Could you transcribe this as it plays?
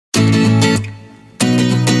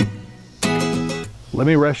Let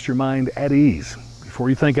me rest your mind at ease. Before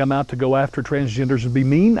you think I'm out to go after transgenders and be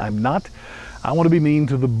mean, I'm not. I want to be mean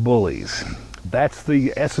to the bullies. That's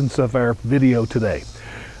the essence of our video today.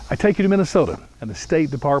 I take you to Minnesota and the State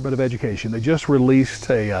Department of Education. They just released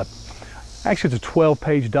actually it's a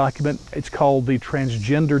 12-page document. It's called the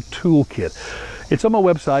Transgender Toolkit. It's on my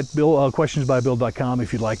website, questionsbybill.com,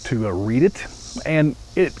 if you'd like to read it. And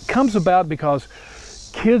it comes about because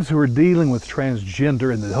kids who are dealing with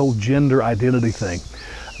transgender and the whole gender identity thing,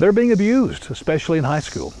 they're being abused, especially in high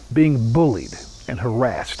school, being bullied and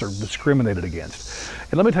harassed or discriminated against.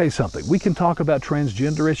 And let me tell you something, we can talk about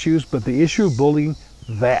transgender issues, but the issue of bullying,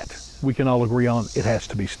 that we can all agree on, it has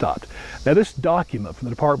to be stopped. Now, this document from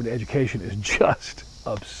the Department of Education is just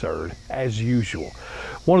absurd, as usual.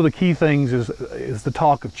 One of the key things is the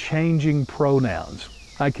talk of changing pronouns.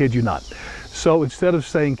 I kid you not. So instead of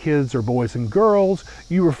saying kids are boys and girls,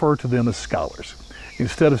 you refer to them as scholars.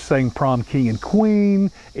 Instead of saying prom king and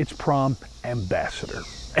queen, it's prom ambassador.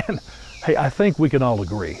 And hey, I think we can all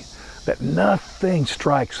agree that nothing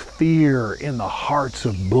strikes fear in the hearts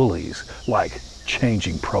of bullies like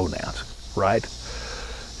changing pronouns, right?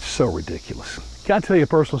 So ridiculous. Can I tell you a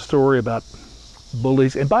personal story about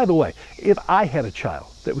bullies? And by the way, if I had a child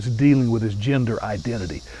that was dealing with his gender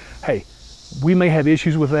identity, hey, we may have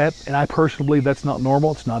issues with that, and I personally believe that's not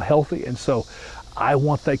normal, it's not healthy, and so I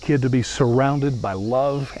want that kid to be surrounded by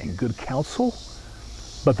love and good counsel.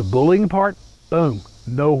 But the bullying part, boom,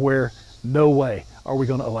 nowhere, no way are we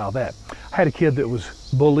going to allow that. I had a kid that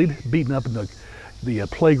was bullied, beaten up in the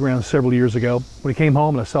playground several years ago. When he came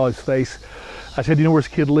home and I saw his face, I said, "You know where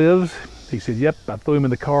this kid lives?" He said, "Yep." I threw him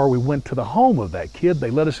in the car. We went to the home of that kid.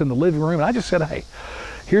 They let us in the living room, and I just said, "Hey,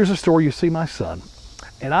 here's the story. You see my son,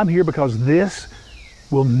 and I'm here because this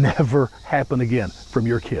will never happen again from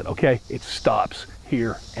your kid, okay? It stops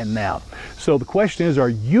here and now." So the question is, are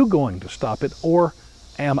you going to stop it, or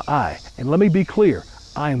am I? And let me be clear,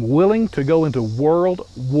 I am willing to go into World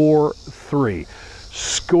War III,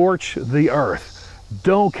 scorch the earth.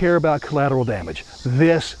 Don't care about collateral damage.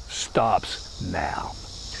 This stops now.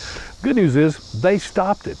 Good news is they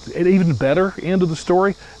stopped it. And even better, end of the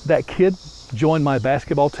story, that kid joined my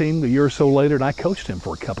basketball team a year or so later, and I coached him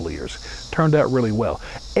for a couple of years. Turned out really well.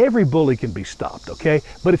 Every bully can be stopped, okay?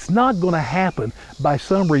 But it's not going to happen by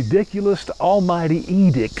some ridiculous almighty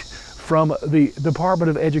edict from the Department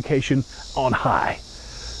of Education on high.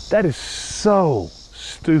 That is so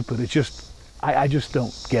stupid. It's just, I just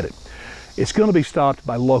don't get it. It's going to be stopped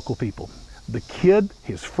by local people. The kid,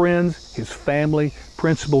 his friends, his family,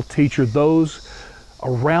 principal, teacher, those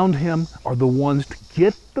around him are the ones to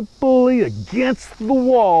get the bully against the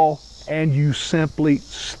wall, and you simply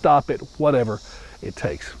stop it, whatever it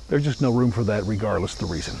takes. There's just no room for that regardless of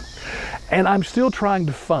the reason. And I'm still trying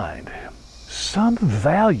to find some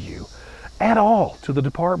value at all to the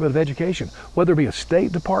Department of Education, whether it be a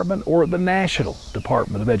state department or the National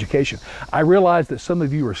Department of Education. I realize that some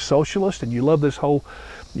of you are socialists and you love this whole,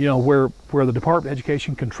 you know, where the Department of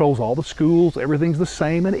Education controls all the schools, everything's the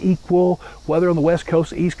same and equal, whether on the West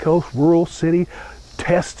Coast, East Coast, rural, city,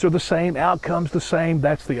 tests are the same, outcomes the same.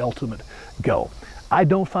 That's the ultimate goal. I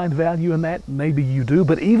don't find value in that. Maybe you do,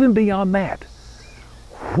 but even beyond that,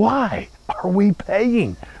 why are we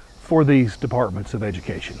paying for these departments of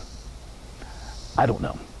education? I don't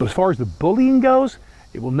know. But as far as the bullying goes,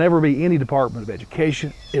 it will never be any Department of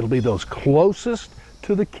Education. It'll be those closest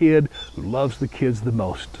to the kid who loves the kids the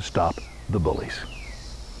most to stop the bullies.